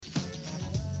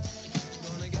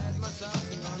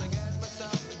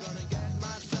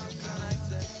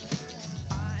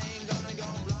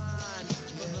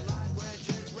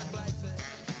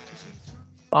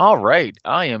All right,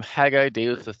 I am Haggai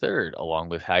Davis III, along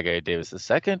with Haggai Davis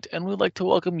II, and we'd like to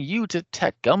welcome you to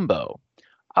Tech Gumbo.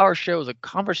 Our show is a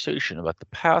conversation about the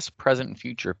past, present, and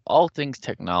future of all things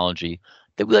technology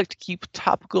that we like to keep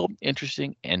topical,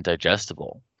 interesting, and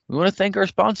digestible. We want to thank our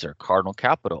sponsor, Cardinal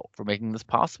Capital, for making this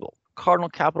possible. Cardinal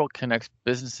Capital connects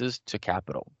businesses to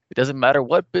capital. It doesn't matter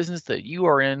what business that you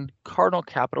are in, Cardinal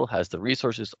Capital has the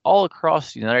resources all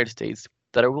across the United States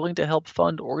that are willing to help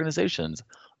fund organizations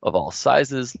of all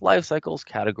sizes, life cycles,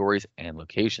 categories, and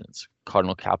locations.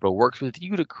 Cardinal Capital works with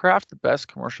you to craft the best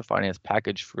commercial finance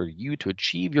package for you to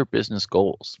achieve your business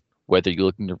goals. Whether you're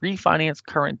looking to refinance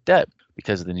current debt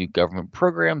because of the new government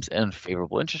programs and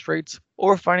favorable interest rates,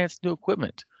 or finance new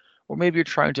equipment, or maybe you're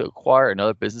trying to acquire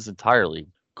another business entirely,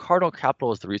 Cardinal Capital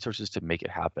has the resources to make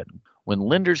it happen. When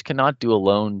lenders cannot do a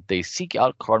loan, they seek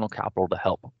out Cardinal Capital to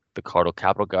help. The Cardinal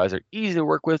Capital guys are easy to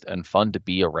work with and fun to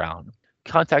be around.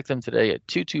 Contact them today at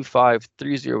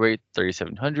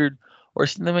 225-308-3700 or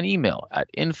send them an email at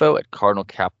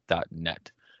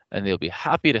info@cardinalcap.net, and they'll be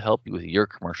happy to help you with your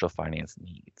commercial finance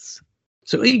needs.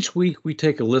 So each week we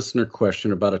take a listener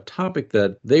question about a topic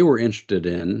that they were interested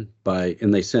in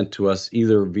and they sent to us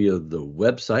either via the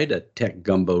website at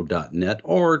techgumbo.net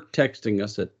or texting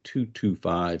us at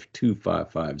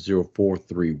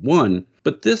 225-255-0431.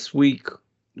 But this week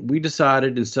we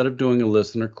decided, instead of doing a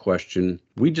listener question,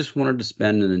 we just wanted to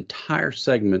spend an entire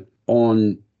segment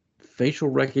on facial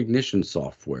recognition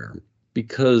software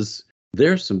because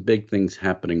there's some big things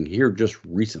happening here just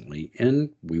recently, and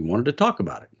we wanted to talk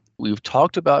about it. We've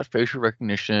talked about facial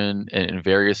recognition in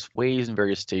various ways and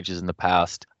various stages in the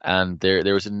past, and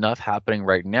there was enough happening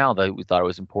right now that we thought it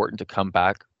was important to come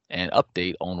back and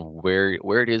update on where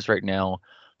it is right now,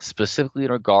 specifically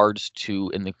in regards to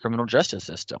in the criminal justice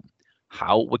system.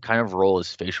 What kind of role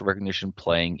is facial recognition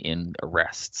playing in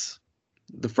arrests?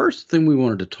 The first thing we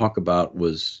wanted to talk about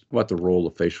was what the role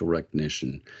of facial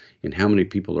recognition and how many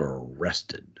people are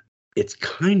arrested. It's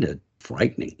kind of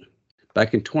frightening.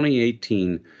 Back in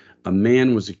 2018, a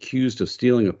man was accused of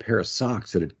stealing a pair of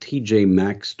socks at a TJ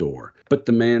Maxx store, but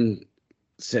the man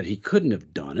said he couldn't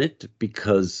have done it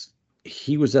because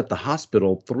he was at the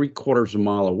hospital 3/4 of a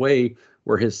mile away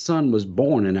where his son was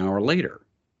born an hour later.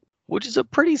 Which is a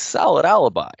pretty solid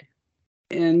alibi.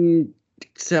 And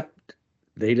except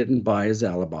they didn't buy his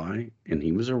alibi, and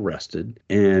he was arrested,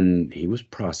 and he was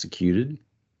prosecuted,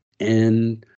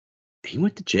 and he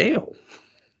went to jail.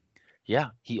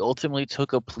 Yeah, he ultimately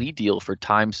took a plea deal for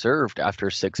time served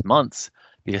after 6 months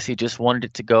because he just wanted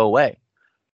it to go away.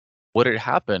 What had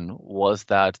happened was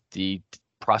that the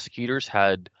prosecutors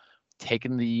had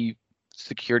taken the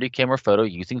security camera photo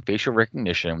using facial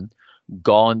recognition,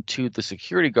 gone to the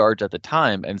security guards at the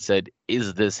time and said,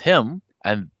 "Is this him?"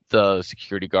 And the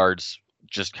security guards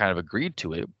just kind of agreed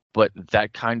to it. But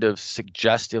that kind of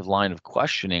suggestive line of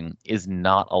questioning is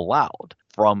not allowed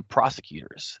from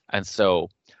prosecutors. And so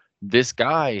this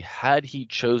guy, had he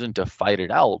chosen to fight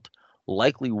it out,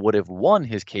 likely would have won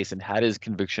his case and had his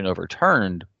conviction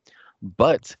overturned.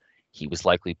 But he was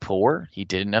likely poor. He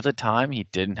didn't have the time. He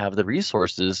didn't have the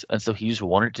resources. And so he just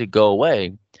wanted to go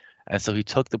away. And so he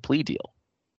took the plea deal.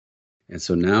 And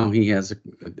so now he has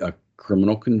a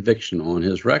criminal conviction on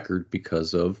his record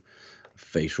because of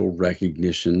facial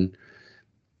recognition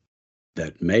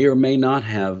that may or may not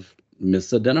have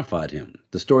misidentified him.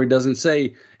 The story doesn't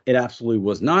say it absolutely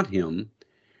was not him,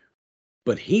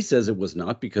 but he says it was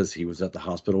not because he was at the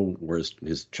hospital where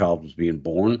his child was being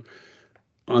born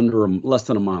less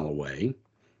than a mile away.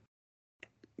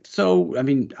 So, I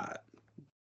mean,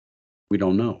 we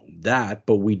don't know that,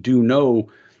 but we do know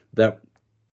that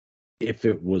if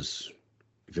it was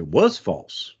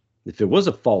false, if it was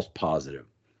a false positive,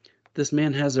 this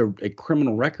man has a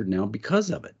criminal record now because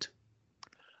of it.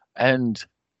 And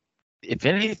if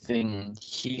anything,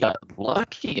 he got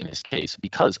lucky in his case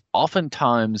because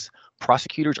oftentimes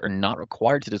prosecutors are not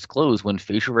required to disclose when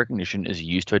facial recognition is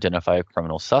used to identify a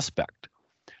criminal suspect.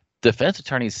 Defense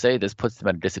attorneys say this puts them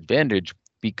at a disadvantage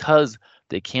because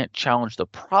they can't challenge the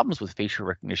problems with facial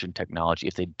recognition technology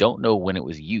if they don't know when it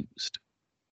was used.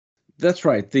 That's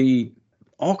right.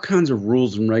 All kinds of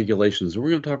rules and regulations, and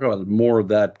we're going to talk about more of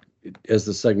that as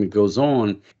the segment goes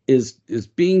on, is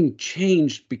being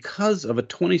changed because of a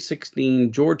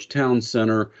 2016 Georgetown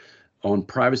Center on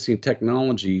Privacy and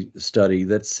Technology study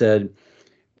that said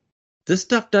this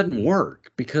stuff doesn't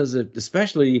work because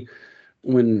especially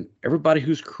when everybody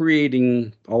who's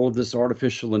creating all of this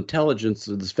artificial intelligence,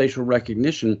 this facial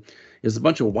recognition, is a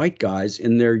bunch of white guys,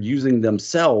 and they're using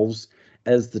themselves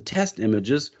as the test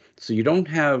images. So you don't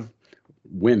have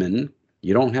women,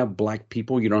 you don't have black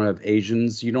people, you don't have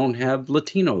Asians, you don't have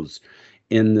Latinos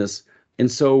in this. And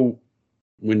so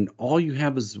when all you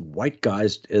have is white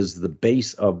guys as the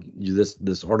base of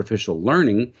this artificial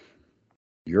learning,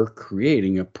 you're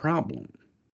creating a problem.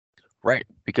 Right,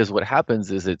 because what happens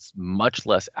is it's much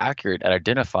less accurate at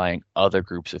identifying other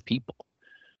groups of people.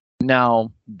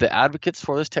 Now, the advocates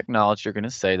for this technology are going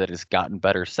to say that it's gotten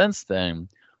better since then,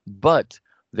 but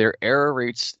their error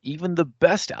rates, even the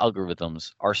best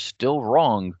algorithms, are still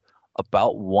wrong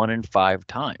about 1 in 5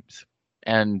 times.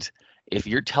 And if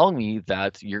you're telling me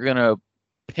that you're going to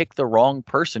pick the wrong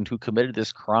person who committed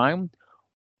this crime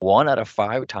 1 out of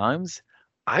 5 times,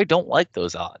 I don't like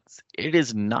those odds. It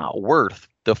is not worth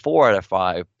the 4 out of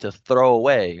 5 to throw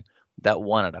away that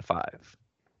 1 out of 5.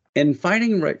 And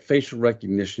fighting facial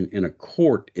recognition in a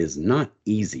court is not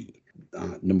easy.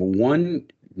 Number one,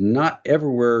 not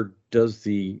everywhere does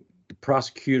the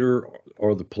prosecutor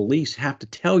or the police have to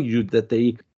tell you that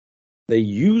they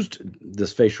used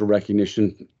this facial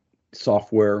recognition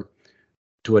software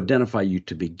to identify you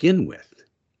to begin with.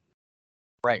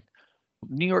 Right.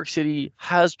 New York City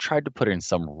has tried to put in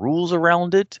some rules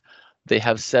around it. They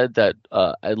have said that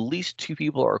at least 2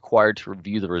 people are required to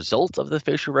review the results of the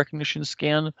facial recognition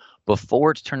scan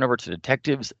before it's turned over to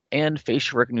detectives, and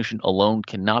facial recognition alone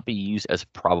cannot be used as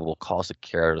probable cause to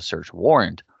carry out a search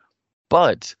warrant.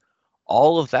 But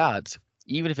all of that,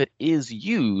 even if it is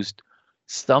used,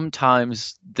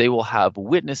 sometimes they will have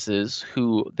witnesses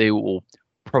who they will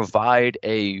provide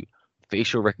a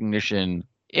facial recognition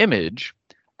image,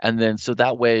 and then so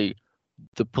that way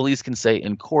the police can say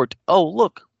in court, oh,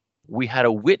 look, we had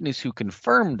a witness who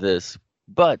confirmed this,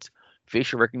 but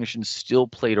facial recognition still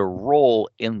played a role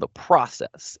in the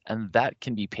process, and that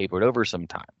can be papered over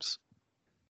sometimes.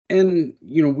 And,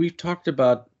 we've talked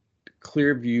about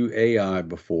Clearview AI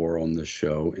before on this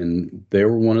show, and they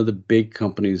were one of the big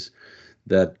companies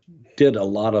that did a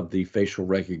lot of the facial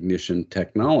recognition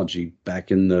technology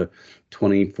back in the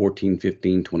 2014,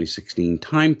 15, 2016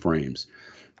 timeframes.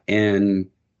 And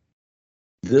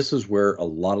this is where a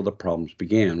lot of the problems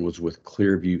began, was with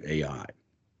Clearview AI.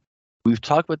 We've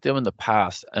talked with them in the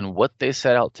past, and what they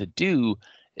set out to do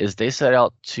is they set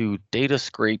out to data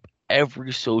scrape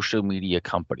every social media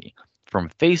company, from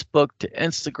Facebook to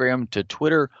Instagram to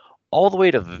Twitter, all the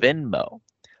way to Venmo.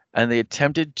 And they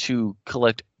attempted to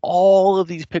collect all of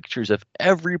these pictures of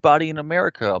everybody in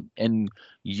America and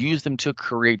use them to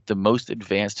create the most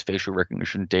advanced facial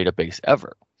recognition database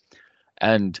ever.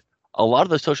 And a lot of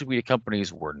the social media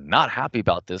companies were not happy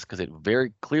about this because it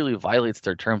very clearly violates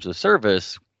their terms of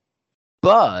service.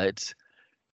 But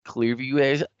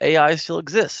Clearview AI still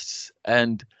exists,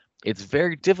 and it's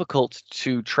very difficult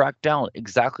to track down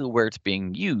exactly where it's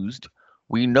being used.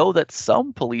 We know that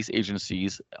some police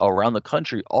agencies around the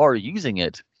country are using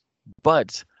it,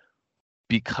 but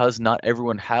because not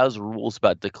everyone has rules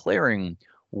about declaring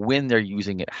when they're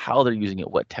using it, how they're using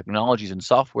it, what technologies and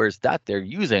softwares that they're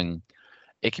using,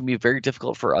 it can be very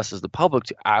difficult for us as the public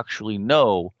to actually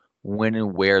know when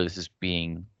and where this is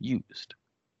being used.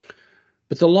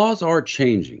 But the laws are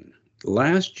changing.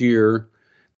 Last year,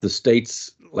 the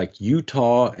states like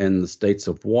Utah and the states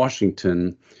of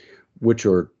Washington, which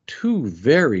are 2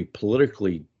 very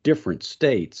politically different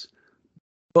states,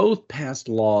 both passed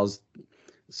laws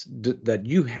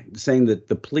that saying that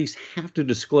the police have to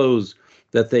disclose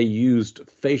that they used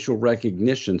facial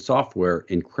recognition software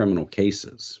in criminal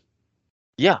cases.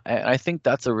 Yeah, I think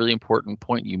that's a really important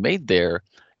point you made there,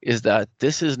 is that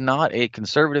this is not a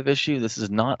conservative issue. This is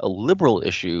not a liberal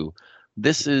issue.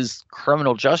 This is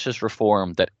criminal justice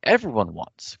reform that everyone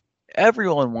wants.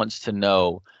 Everyone wants to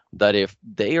know that if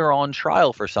they are on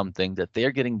trial for something, that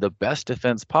they're getting the best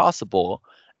defense possible,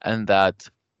 and that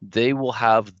they will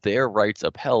have their rights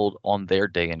upheld on their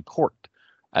day in court.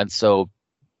 And so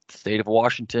state of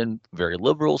Washington, very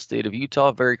liberal, state of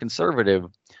Utah, very conservative,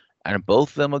 and both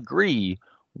of them agree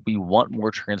we want more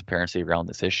transparency around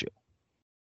this issue.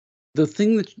 The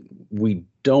thing that we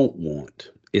don't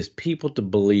want is people to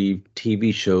believe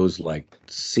TV shows like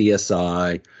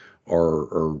CSI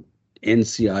or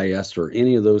NCIS or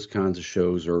any of those kinds of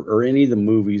shows, or any of the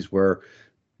movies where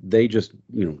they just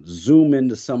zoom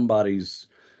into somebody's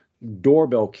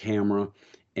doorbell camera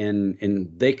and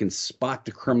they can spot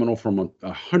the criminal from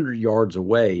 100 yards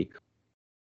away,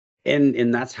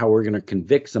 and that's how we're going to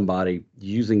convict somebody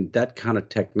using that kind of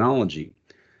technology.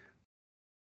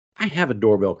 I have a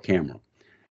doorbell camera.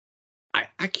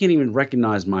 I can't even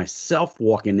recognize myself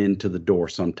walking into the door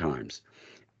sometimes,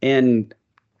 and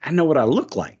I know what I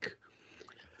look like.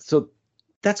 So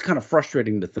that's kind of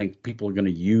frustrating to think people are going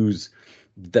to use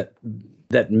that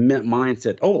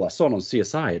mindset. Oh, I saw it on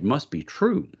CSI. It must be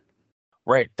true.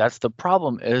 Right. That's the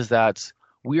problem, is that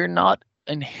we're not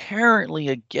inherently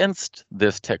against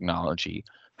this technology.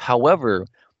 However,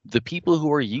 the people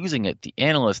who are using it, the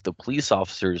analysts, the police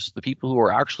officers, the people who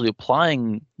are actually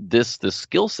applying this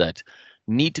skill set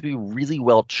need to be really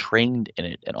well trained in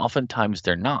it, and oftentimes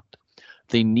they're not.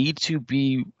 They need to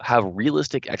have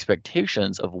realistic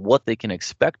expectations of what they can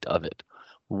expect of it.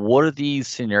 What are these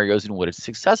scenarios in which it's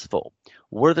successful?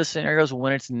 What are the scenarios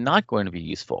when it's not going to be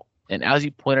useful? And as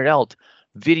you pointed out,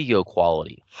 video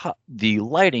quality, the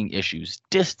lighting issues,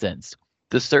 distance,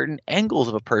 the certain angles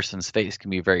of a person's face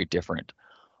can be very different.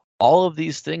 All of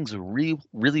these things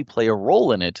really play a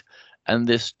role in it. And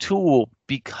this tool,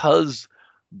 because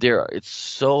it's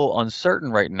so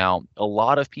uncertain right now, a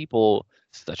lot of people,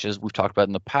 such as we've talked about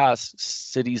in the past,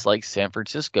 cities like San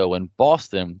Francisco and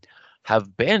Boston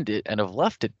have banned it and have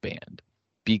left it banned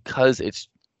because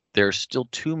there's still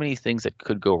too many things that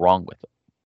could go wrong with it.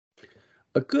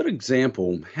 A good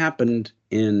example happened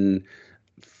in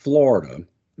Florida.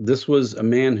 This was a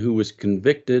man who was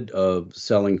convicted of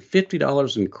selling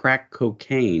 $50 in crack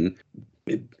cocaine,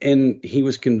 and he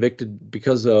was convicted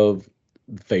because of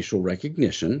facial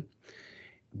recognition.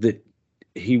 That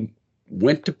he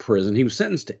went to prison. He was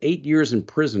sentenced to 8 years in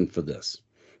prison for this.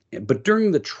 But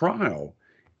during the trial,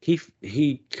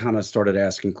 he kind of started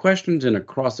asking questions in a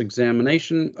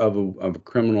cross-examination of a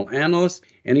criminal analyst,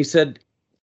 and he said,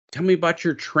 "Tell me about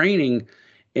your training,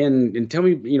 and tell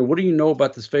me, what do you know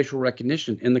about this facial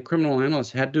recognition?" And the criminal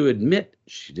analyst had to admit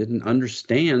she didn't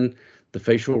understand the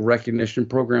facial recognition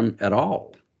program at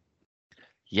all.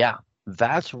 Yeah,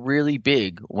 that's really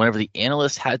big. Whenever the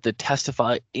analyst had to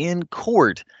testify in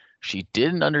court, she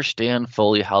didn't understand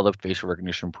fully how the facial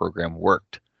recognition program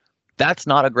worked. That's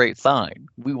not a great sign.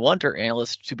 We want our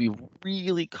analysts to be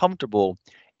really comfortable.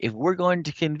 If we're going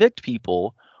to convict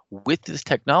people with this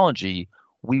technology,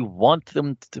 we want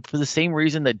them to, for the same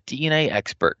reason that DNA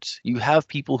experts, you have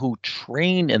people who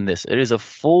train in this. It is a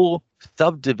full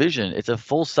subdivision. It's a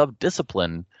full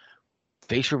subdiscipline,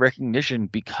 facial recognition,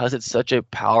 because it's such a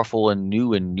powerful and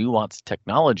new and nuanced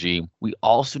technology. We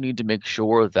also need to make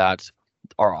sure that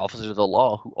our officers of the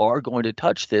law who are going to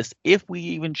touch this, if we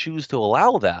even choose to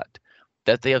allow that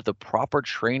they have the proper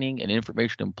training and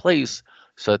information in place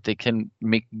so that they can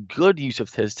make good use of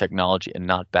this technology and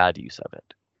not bad use of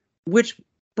it. Which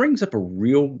brings up a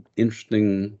real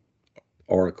interesting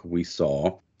article we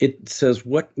saw. It says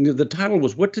the title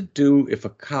was "What to Do If a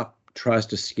Cop Tries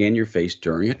to Scan Your Face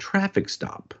During a Traffic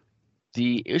Stop."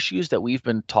 The issues that we've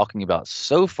been talking about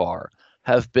so far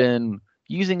have been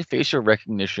using facial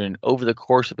recognition over the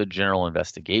course of a general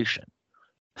investigation.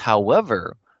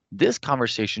 However, this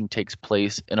conversation takes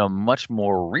place in a much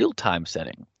more real-time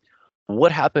setting.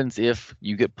 What happens if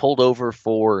you get pulled over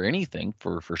for anything,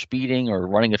 for speeding or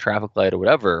running a traffic light or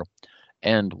whatever,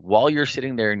 and while you're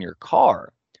sitting there in your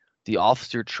car, the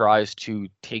officer tries to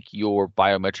take your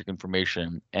biometric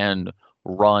information and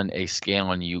run a scan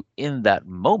on you in that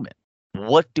moment?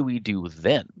 What do we do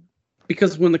then?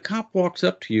 Because when the cop walks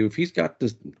up to you, if he's got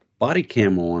this body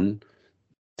cam on,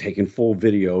 taking full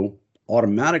video,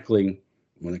 automatically,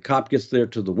 when the cop gets there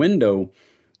to the window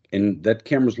and that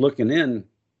camera's looking in,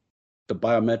 the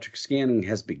biometric scanning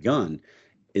has begun.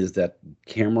 Is that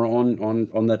camera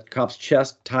on that cop's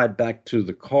chest tied back to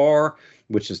the car,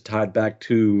 which is tied back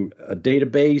to a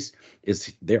database?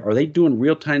 Are they doing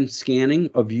real-time scanning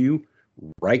of you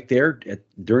right there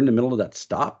during the middle of that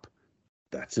stop?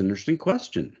 That's an interesting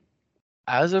question.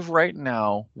 As of right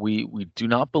now, we do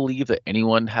not believe that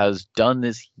anyone has done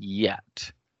this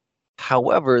yet.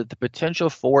 However, the potential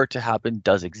for it to happen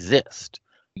does exist.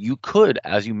 You could,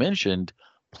 as you mentioned,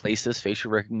 place this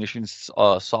facial recognition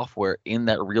software in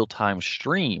that real-time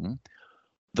stream.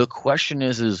 The question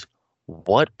is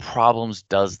what problems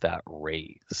does that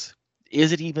raise?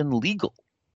 Is it even legal?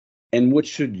 And what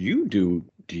should you do?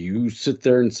 Do you sit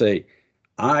there and say,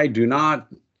 "I do not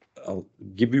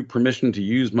give you permission to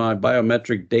use my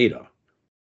biometric data"?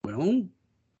 Well,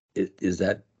 is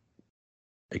that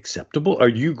acceptable? Are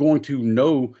you going to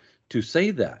know to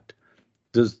say that?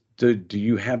 Do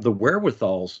you have the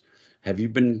wherewithals? Have you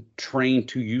been trained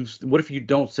to use? What if you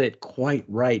don't say it quite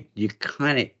right? You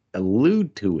kind of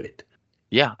allude to it.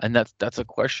 Yeah, and that's a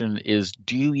question, is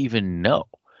do you even know?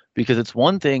 Because it's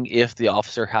one thing if the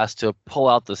officer has to pull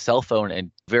out the cell phone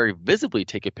and very visibly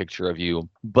take a picture of you,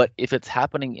 but if it's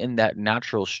happening in that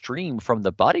natural stream from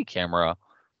the body camera,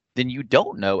 then you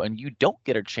don't know and you don't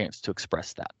get a chance to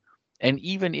express that. And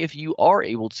even if you are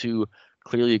able to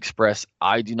clearly express,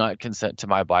 "I do not consent to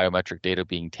my biometric data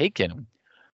being taken,"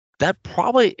 that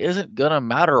probably isn't going to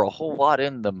matter a whole lot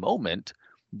in the moment.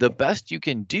 The best you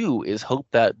can do is hope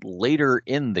that later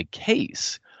in the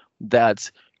case that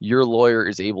your lawyer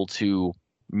is able to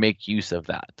make use of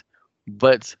that.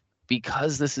 But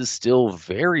because this is still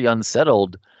very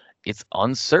unsettled, it's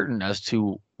uncertain as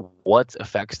to what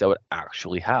effects that would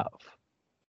actually have.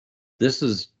 This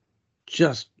is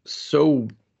just so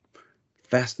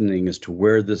fascinating as to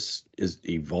where this is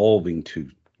evolving to,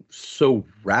 so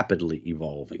rapidly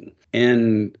evolving.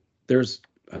 And there's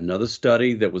another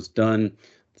study that was done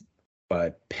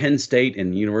by Penn State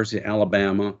and the University of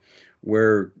Alabama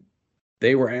where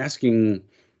they were asking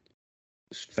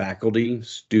faculty,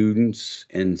 students,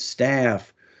 and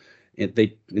staff,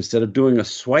 they, instead of doing a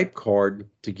swipe card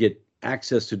to get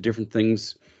access to different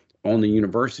things on the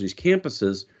university's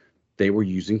campuses, they were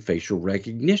using facial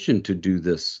recognition to do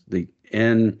this.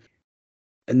 And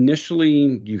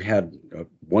initially, you had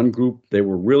one group, they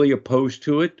were really opposed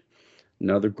to it.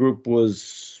 Another group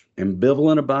was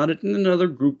ambivalent about it, and another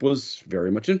group was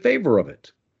very much in favor of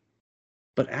it.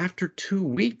 But after 2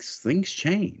 weeks, things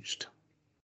changed.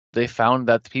 They found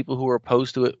that the people who were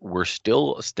opposed to it were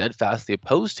still steadfastly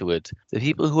opposed to it. The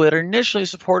people who had initially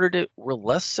supported it were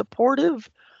less supportive,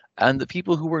 and the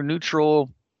people who were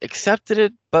neutral accepted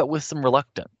it, but with some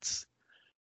reluctance.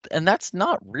 And that's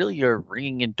not really a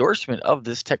ringing endorsement of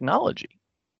this technology.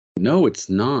 No, it's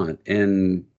not.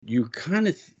 And you kind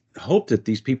of hope that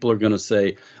these people are going to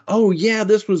say, oh, yeah,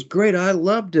 this was great. I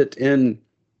loved it. And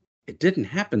it didn't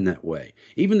happen that way.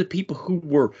 Even the people who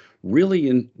were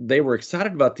really they were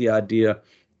excited about the idea,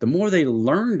 the more they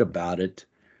learned about it,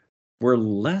 were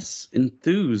less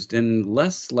enthused and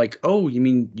less like, oh, you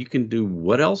mean you can do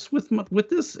what else with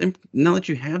this now that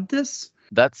you have this?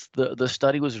 That's the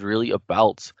study was really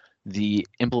about the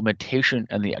implementation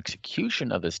and the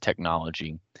execution of this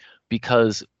technology,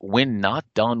 because when not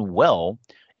done well,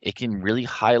 it can really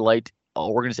highlight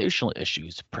organizational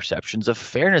issues, perceptions of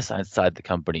fairness inside the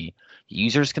company,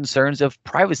 users' concerns of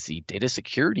privacy, data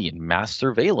security, and mass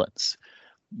surveillance.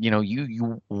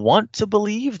 You want to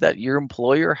believe that your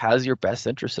employer has your best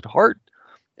interest at heart.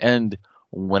 And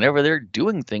whenever they're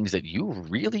doing things that you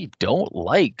really don't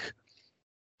like,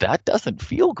 that doesn't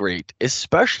feel great,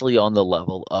 especially on the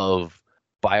level of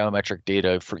biometric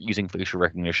data for using facial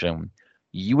recognition.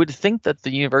 You would think that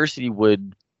the university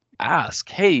would ask,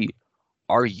 hey,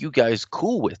 are you guys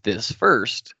cool with this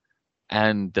first?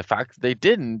 And the fact that they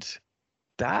didn't,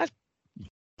 that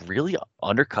really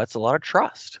undercuts a lot of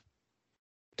trust.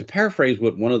 To paraphrase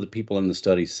what one of the people in the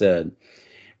study said,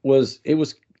 it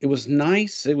was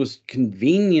nice, it was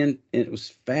convenient, and it was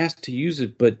fast to use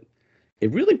it, but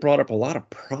it really brought up a lot of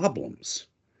problems.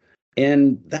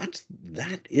 And that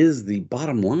is the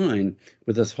bottom line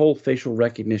with this whole facial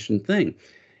recognition thing.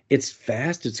 It's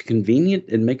fast, it's convenient,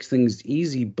 it makes things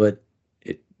easy, but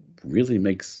it really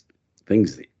makes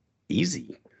things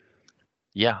easy.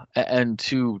 Yeah, and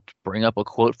to bring up a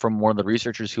quote from one of the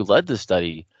researchers who led the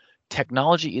study,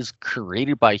 technology is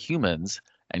created by humans,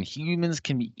 and humans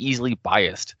can be easily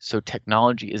biased, so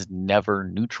technology is never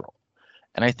neutral.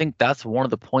 And I think that's one of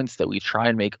the points that we try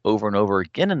and make over and over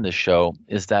again in this show,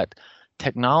 is that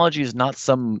technology is not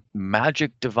some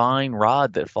magic divine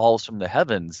rod that falls from the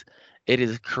heavens. It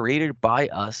is created by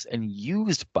us and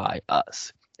used by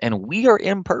us, and we are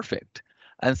imperfect.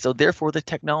 And so therefore the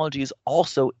technology is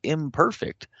also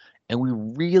imperfect. And we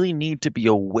really need to be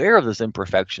aware of those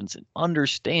imperfections and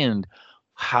understand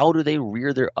how do they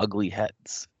rear their ugly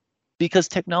heads. Because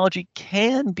technology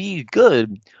can be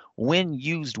good when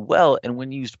used well and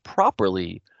when used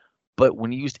properly, but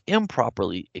when used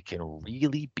improperly, it can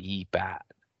really be bad.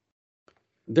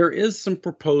 There is some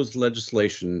proposed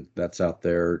legislation that's out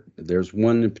there. There's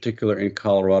one in particular in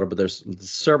Colorado, but there's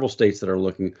several states that are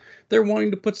looking. They're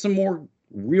wanting to put some more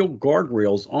real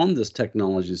guardrails on this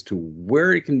technology as to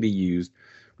where it can be used,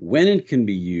 when it can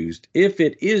be used. If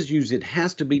it is used, it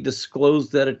has to be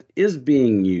disclosed that it is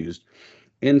being used.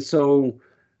 And so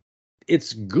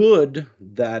it's good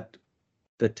that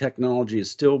the technology is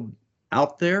still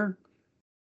out there,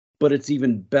 but it's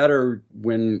even better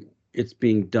when it's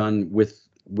being done with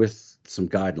some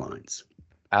guidelines.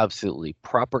 Absolutely.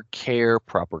 Proper care,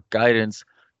 proper guidance,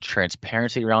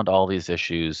 transparency around all these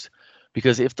issues.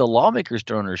 Because if the lawmakers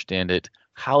don't understand it,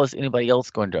 how is anybody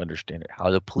else going to understand it? How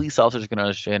are the police officers going to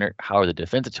understand it? How are the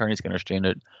defense attorneys going to understand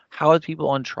it? How are the people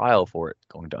on trial for it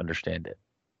going to understand it?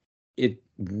 It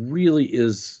really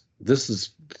is. This is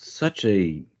such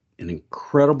an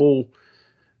incredible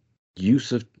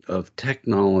use of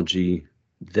technology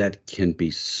that can be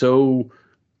so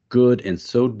good and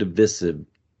so divisive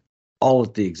all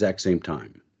at the exact same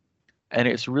time. And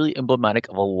it's really emblematic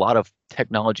of a lot of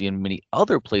technology in many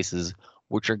other places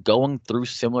which are going through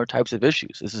similar types of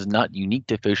issues. This is not unique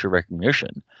to facial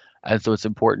recognition. And so it's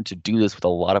important to do this with a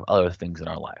lot of other things in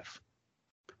our life.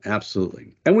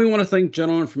 Absolutely. And we want to thank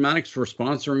General Informatics for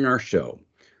sponsoring our show.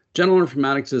 General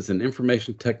Informatics is an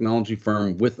information technology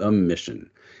firm with a mission,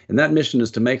 and that mission is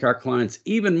to make our clients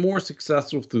even more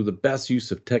successful through the best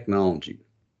use of technology.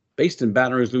 Based in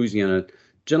Baton Rouge, Louisiana,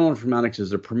 General Informatics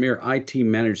is a premier IT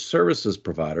managed services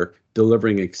provider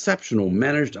delivering exceptional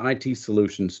managed IT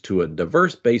solutions to a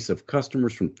diverse base of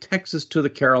customers from Texas to the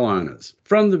Carolinas.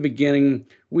 From the beginning,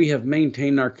 we have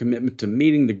maintained our commitment to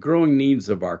meeting the growing needs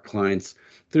of our clients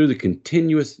through the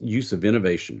continuous use of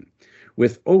innovation.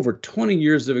 With over 20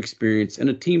 years of experience and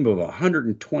a team of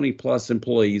 120 plus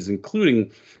employees,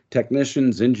 including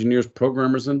technicians, engineers,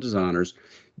 programmers, and designers,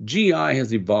 GI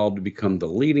has evolved to become the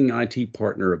leading IT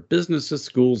partner of businesses,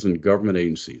 schools, and government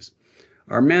agencies.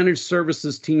 Our managed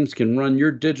services teams can run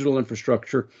your digital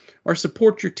infrastructure or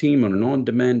support your team on an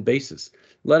on-demand basis,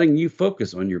 letting you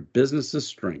focus on your business's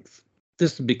strength.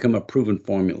 This has become a proven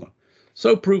formula.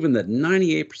 So proven that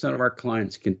 98% of our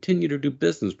clients continue to do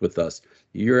business with us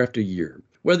year after year.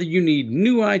 Whether you need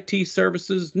new IT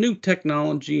services, new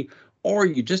technology, or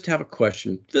you just have a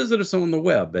question, visit us on the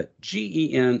web at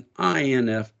geninf.com.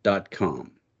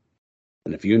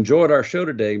 And if you enjoyed our show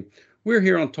today, we're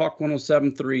here on Talk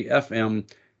 107.3 FM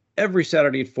every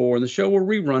Saturday at 4, and the show will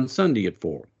rerun Sunday at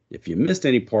 4. If you missed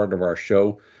any part of our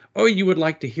show, or you would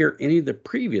like to hear any of the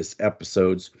previous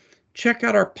episodes, check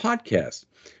out our podcast,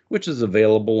 which is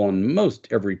available on most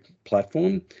every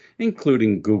platform,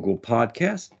 including Google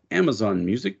Podcasts, Amazon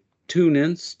Music,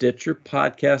 TuneIn, Stitcher,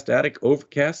 Podcast Addict,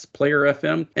 Overcast, Player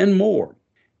FM, and more.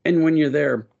 And when you're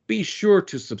there, be sure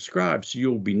to subscribe so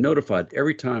you'll be notified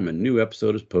every time a new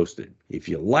episode is posted. If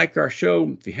you like our show,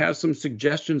 if you have some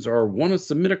suggestions or want to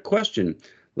submit a question,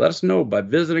 let us know by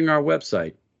visiting our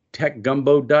website,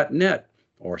 techgumbo.net,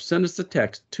 or send us a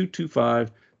text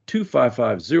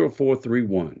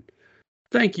 225-255-0431.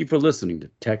 Thank you for listening to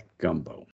Tech Gumbo.